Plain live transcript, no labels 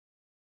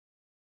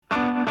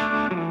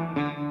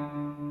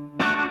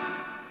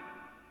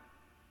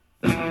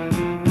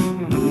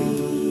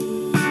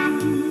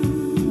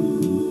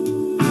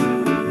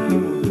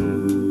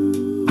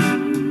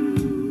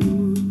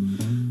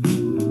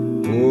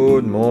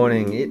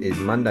morning. It is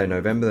Monday,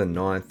 November the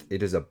 9th.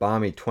 It is a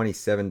balmy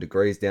 27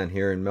 degrees down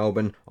here in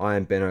Melbourne. I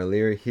am Ben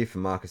O'Leary here for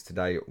Marcus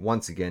Today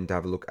once again to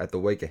have a look at the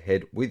week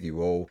ahead with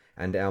you all.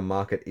 And our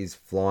market is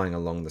flying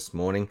along this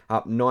morning,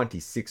 up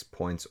 96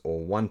 points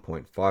or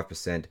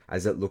 1.5%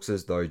 as it looks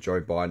as though Joe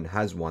Biden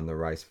has won the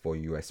race for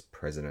US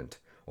president.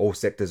 All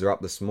sectors are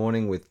up this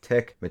morning with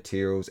tech,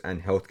 materials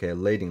and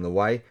healthcare leading the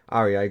way.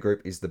 REA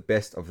Group is the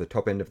best of the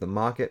top end of the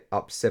market,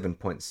 up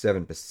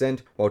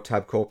 7.7%, while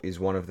Tabcorp is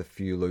one of the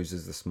few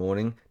losers this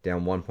morning,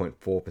 down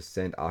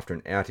 1.4% after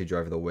an outage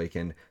over the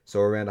weekend,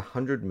 so around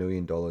 $100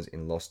 million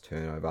in lost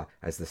turnover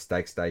as the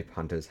stakes day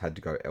punters had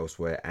to go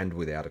elsewhere and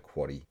without a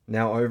quaddie.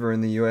 Now over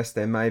in the US,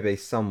 there may be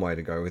some way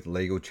to go with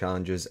legal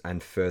challenges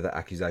and further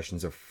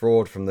accusations of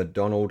fraud from the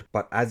Donald,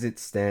 but as it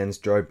stands,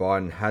 Joe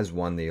Biden has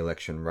won the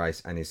election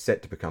race and is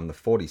set to become the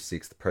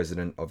 46th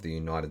President of the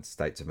United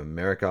States of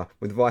America,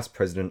 with Vice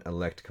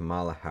President-elect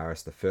Kamala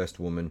Harris the first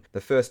woman,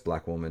 the first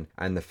black woman,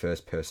 and the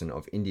first person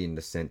of Indian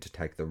descent to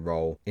take the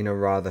role in a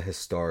rather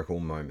historical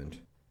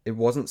moment. It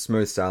wasn't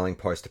smooth sailing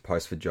post to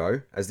post for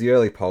Joe, as the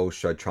early polls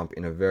showed Trump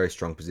in a very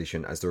strong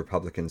position as the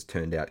Republicans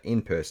turned out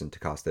in person to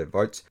cast their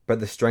votes,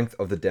 but the strength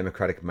of the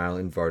Democratic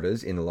mail-in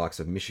voters in the likes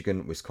of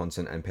Michigan,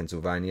 Wisconsin and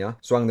Pennsylvania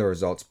swung the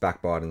results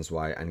back Biden's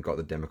way and got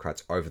the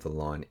Democrats over the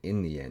line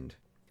in the end.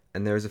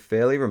 And there is a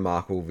fairly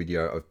remarkable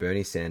video of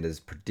Bernie Sanders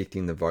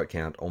predicting the vote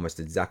count almost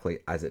exactly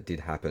as it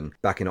did happen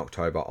back in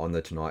October on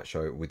The Tonight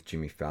Show with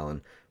Jimmy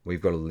Fallon.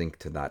 We've got a link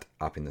to that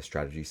up in the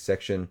strategy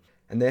section.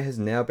 And there has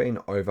now been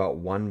over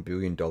 $1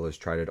 billion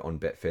traded on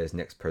Betfair's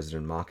Next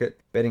President market.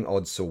 Betting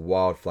odds saw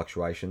wild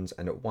fluctuations,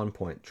 and at one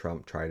point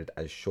Trump traded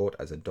as short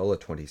as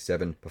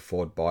 $1.27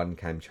 before Biden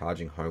came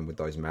charging home with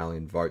those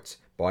mail-in votes.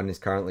 Biden is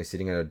currently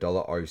sitting at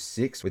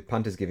 $1.06, with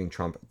punters giving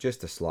Trump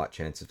just a slight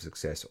chance of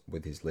success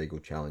with his legal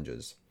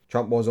challenges.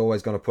 Trump was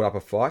always going to put up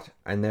a fight,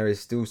 and there is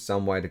still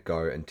some way to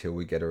go until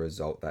we get a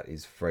result that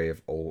is free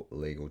of all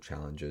legal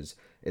challenges.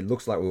 It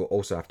looks like we'll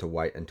also have to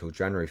wait until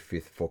January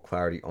 5th for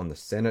clarity on the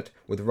Senate,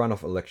 with a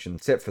runoff election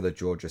set for the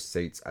Georgia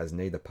seats as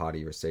neither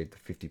party received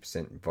the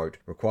 50% vote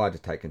required to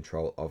take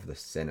control of the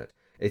Senate.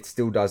 It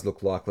still does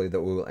look likely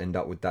that we will end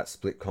up with that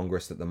split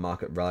Congress that the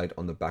market rallied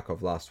on the back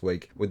of last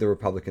week, with the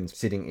Republicans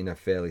sitting in a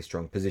fairly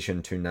strong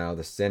position to nail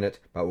the Senate,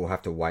 but we'll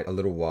have to wait a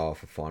little while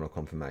for final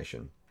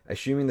confirmation.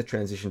 Assuming the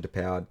transition to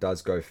power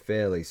does go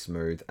fairly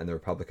smooth and the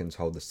Republicans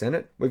hold the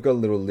Senate, we've got a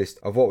little list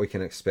of what we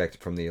can expect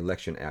from the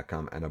election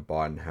outcome and a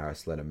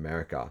Biden-Harris-led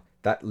America.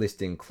 That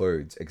list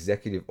includes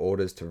executive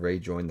orders to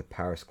rejoin the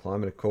Paris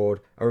Climate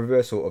Accord, a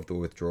reversal of the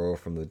withdrawal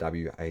from the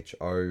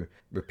WHO,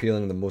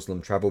 repealing the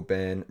Muslim travel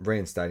ban,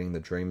 reinstating the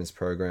Dreamers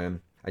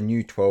program, a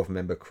new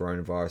 12-member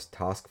coronavirus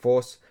task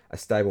force, a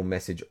stable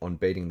message on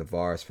beating the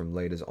virus from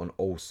leaders on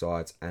all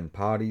sides and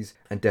parties,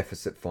 a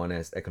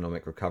deficit-financed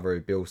economic recovery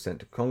bill sent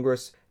to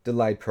Congress,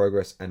 delayed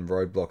progress and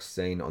roadblocks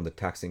seen on the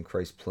tax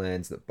increase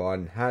plans that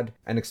Biden had,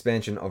 an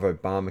expansion of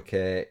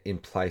Obamacare in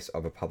place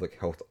of a public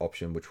health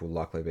option which will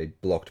likely be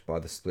blocked by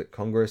the split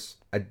Congress,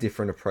 a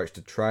different approach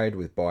to trade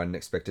with Biden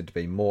expected to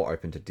be more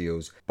open to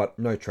deals, but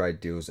no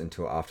trade deals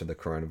until after the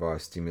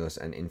coronavirus stimulus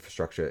and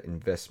infrastructure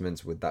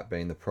investments, with that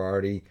being the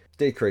priority,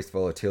 decreased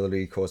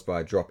volatility caused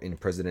by a drop in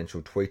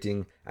presidential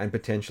tweeting, and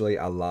potentially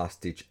a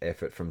last-ditch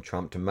effort from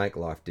Trump to make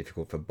life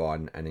difficult for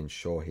Biden and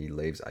ensure he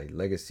leaves a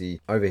legacy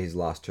over his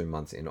last 2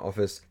 months in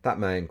office. That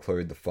may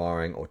include the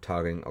firing or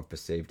targeting of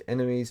perceived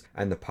enemies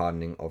and the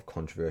pardoning of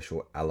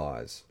controversial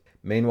allies.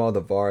 Meanwhile, the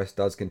virus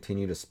does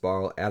continue to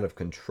spiral out of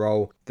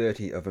control.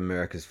 30 of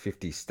America's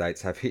 50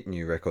 states have hit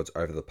new records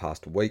over the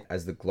past week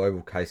as the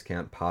global case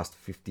count passed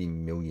 50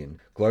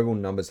 million. Global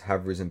numbers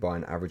have risen by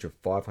an average of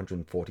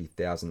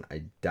 540,000 a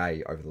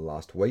day over the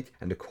last week,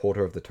 and a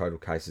quarter of the total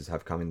cases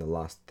have come in the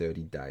last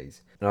 30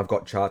 days. And I've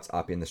got charts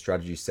up in the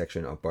strategy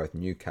section of both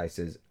new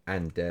cases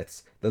and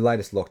deaths. The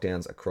latest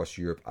lockdowns across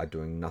Europe are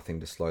doing nothing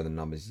to slow the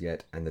numbers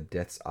yet, and the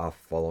deaths are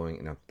following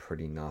in a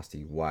pretty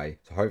nasty way.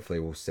 So hopefully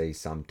we'll see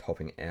some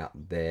topping out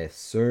there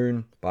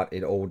soon, but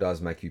it all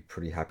does make you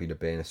pretty happy to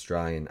be an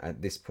Australian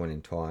at this point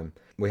in time.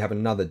 We have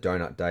another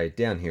donut day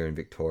down here in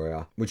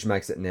Victoria, which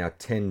makes it now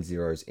 10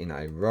 zeros in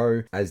a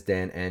row, as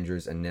Dan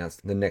Andrews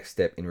announced the next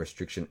step in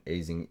restriction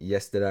easing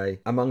yesterday.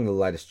 Among the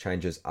latest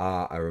changes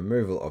are a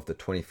removal of the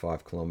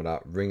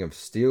 25-kilometre ring of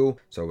steel,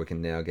 so we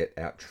can now get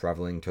out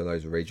travelling to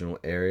those regional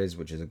areas,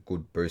 which is a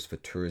good boost for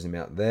tourism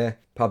out there.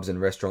 Pubs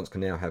and restaurants can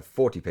now have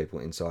 40 people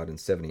inside and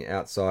 70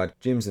 outside.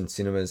 Gyms and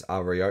cinemas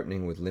are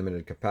reopening with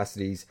limited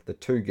capacities. The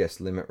 2-guest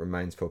limit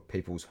remains for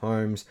people's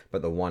homes,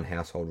 but the 1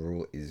 household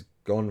rule is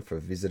gone for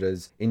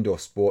visitors. Indoor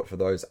sport for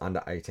those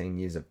under 18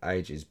 years of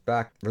age is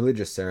back.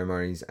 Religious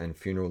ceremonies and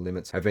funeral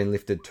limits have been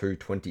lifted to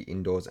 20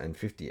 indoors and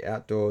 50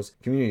 outdoors.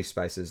 Community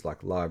spaces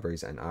like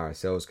libraries and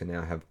RSLs can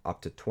now have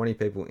up to 20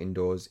 people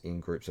indoors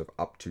in groups of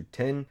up to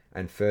 10.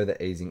 and further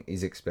easing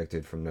is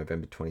expected from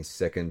November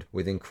 22nd,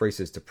 with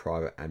increases to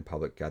private and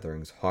public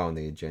gatherings high on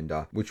the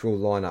agenda, which will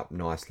line up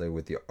nicely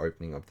with the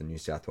opening of the New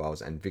South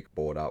Wales and Vic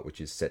border,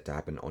 which is set to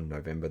happen on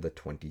November the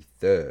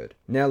 23rd.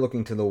 Now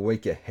looking to the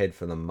week ahead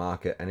for the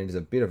market, and it is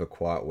a bit of a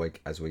quiet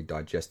week as we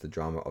digest the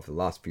drama of the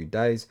last few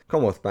days.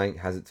 Commonwealth Bank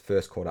has its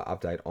first quarter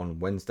update on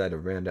Wednesday to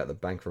round out the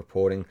bank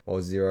reporting, while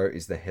Xero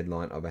is the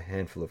headline of a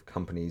handful of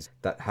companies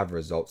that have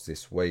results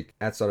this week.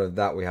 Outside of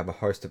that, we have a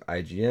host of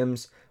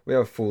AGMs. We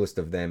have a full list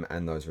of them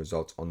and those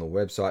results on the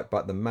website,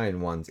 but the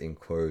main ones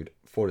include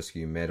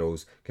Fortescue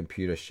Metals,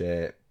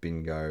 Computershare,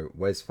 Bingo,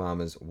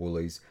 Wesfarmers,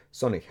 Woolies,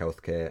 Sonic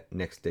Healthcare,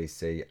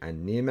 NextDC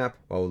and Nearmap,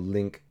 while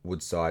Link,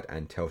 Woodside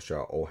and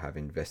Telstra all have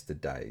investor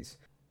days.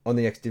 On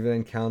the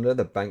ex-dividend calendar,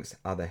 the banks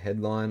are the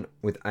headline,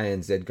 with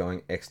ANZ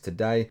going ex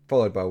today,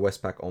 followed by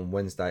Westpac on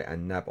Wednesday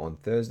and NAB on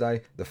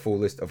Thursday. The full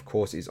list, of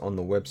course, is on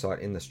the website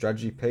in the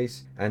strategy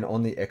piece. And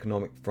on the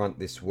economic front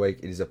this week,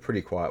 it is a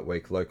pretty quiet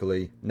week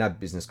locally. NAB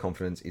Business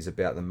Confidence is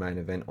about the main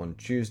event on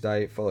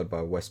Tuesday, followed by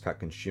Westpac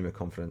Consumer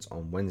Confidence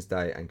on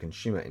Wednesday and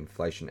consumer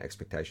inflation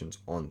expectations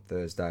on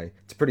Thursday.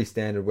 It's a pretty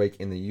standard week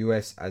in the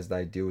US as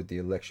they deal with the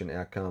election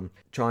outcome.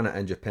 China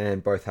and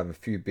Japan both have a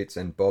few bits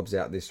and bobs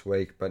out this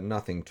week, but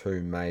nothing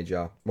too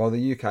major, while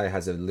the UK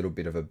has a little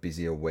bit of a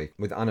busier week,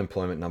 with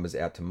unemployment numbers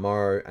out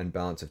tomorrow and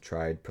balance of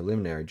trade,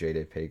 preliminary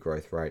GDP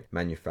growth rate,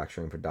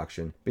 manufacturing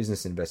production,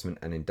 business investment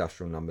and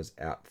industrial numbers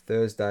out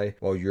Thursday,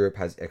 while Europe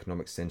has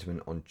economic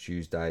sentiment on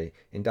Tuesday,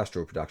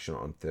 industrial production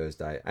on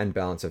Thursday, and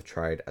balance of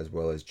trade as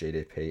well as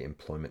GDP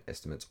employment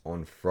estimates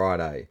on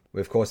Friday.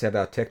 We of course have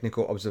our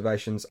technical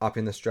observations up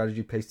in the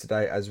strategy piece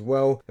today as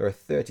well. There are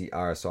 30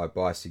 RSI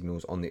buy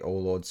signals on the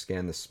All Ords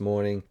scan this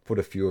morning. Put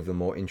a few of the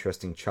more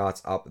interesting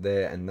charts up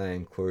there, and they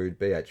include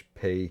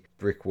BHP,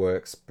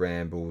 Brickworks,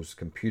 Brambles,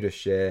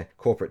 Computershare,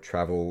 Corporate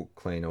Travel,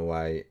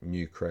 Cleanaway,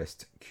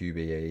 Newcrest,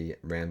 QBE,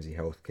 Ramsay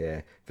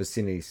Healthcare,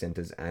 Vicinity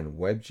Centres and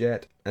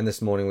Webjet. And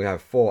this morning we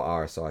have 4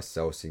 RSI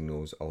sell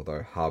signals,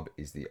 although Hub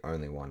is the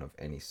only one of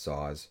any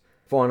size.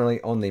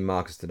 Finally, on the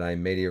Marcus Today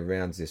media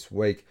rounds this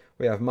week,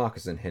 we have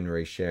Marcus and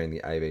Henry sharing the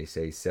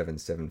ABC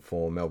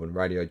 774 Melbourne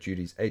radio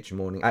duties each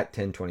morning at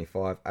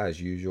 10:25 as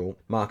usual.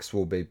 Marcus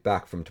will be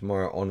back from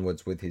tomorrow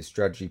onwards with his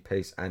strategy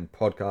piece and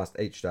podcast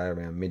each day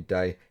around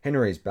midday.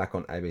 Henry is back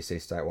on ABC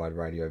Statewide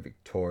Radio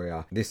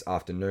Victoria this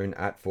afternoon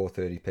at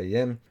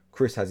 4:30pm.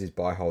 Chris has his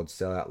buy hold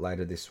sellout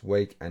later this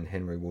week, and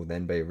Henry will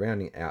then be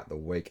rounding out the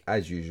week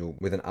as usual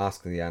with an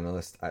Ask the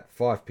Analyst at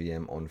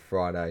 5pm on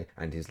Friday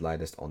and his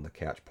latest On the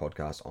Couch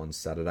podcast on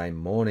Saturday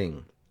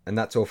morning. And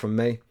that's all from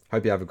me.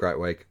 Hope you have a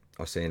great week.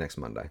 I'll see you next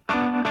Monday.